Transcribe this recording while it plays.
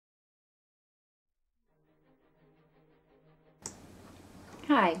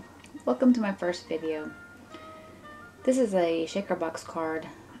Hi, welcome to my first video. This is a shaker box card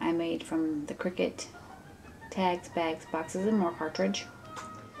I made from the Cricut tags, bags, boxes, and more cartridge.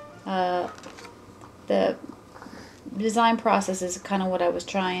 The design process is kind of what I was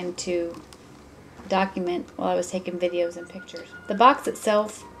trying to document while I was taking videos and pictures. The box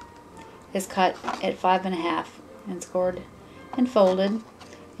itself is cut at 5.5 and scored and folded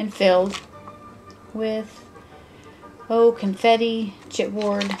and filled with confetti,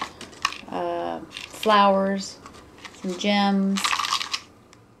 chipboard, flowers, some gems.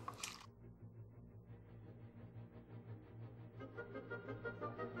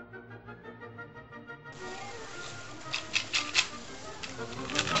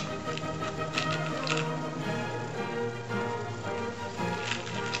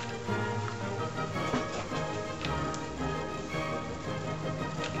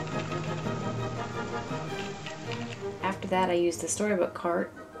 After that, I used the Storybook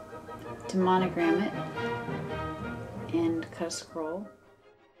cart to monogram it and cut a scroll.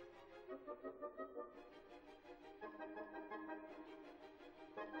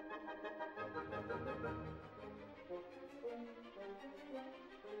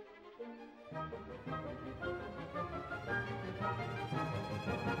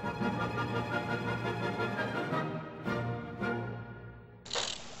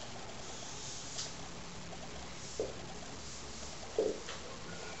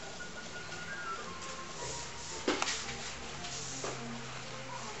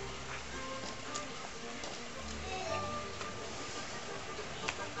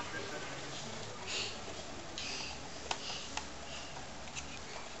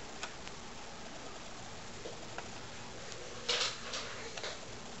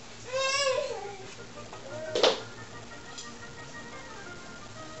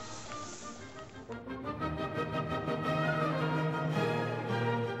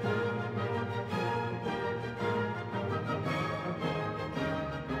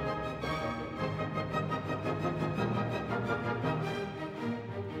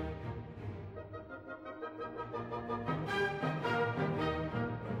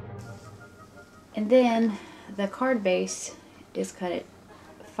 And then the card base is cut at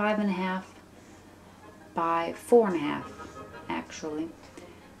 5.5 by 4.5 actually,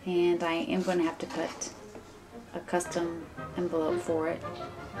 and I am going to have to cut a custom envelope for it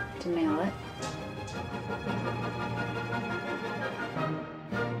to mail it.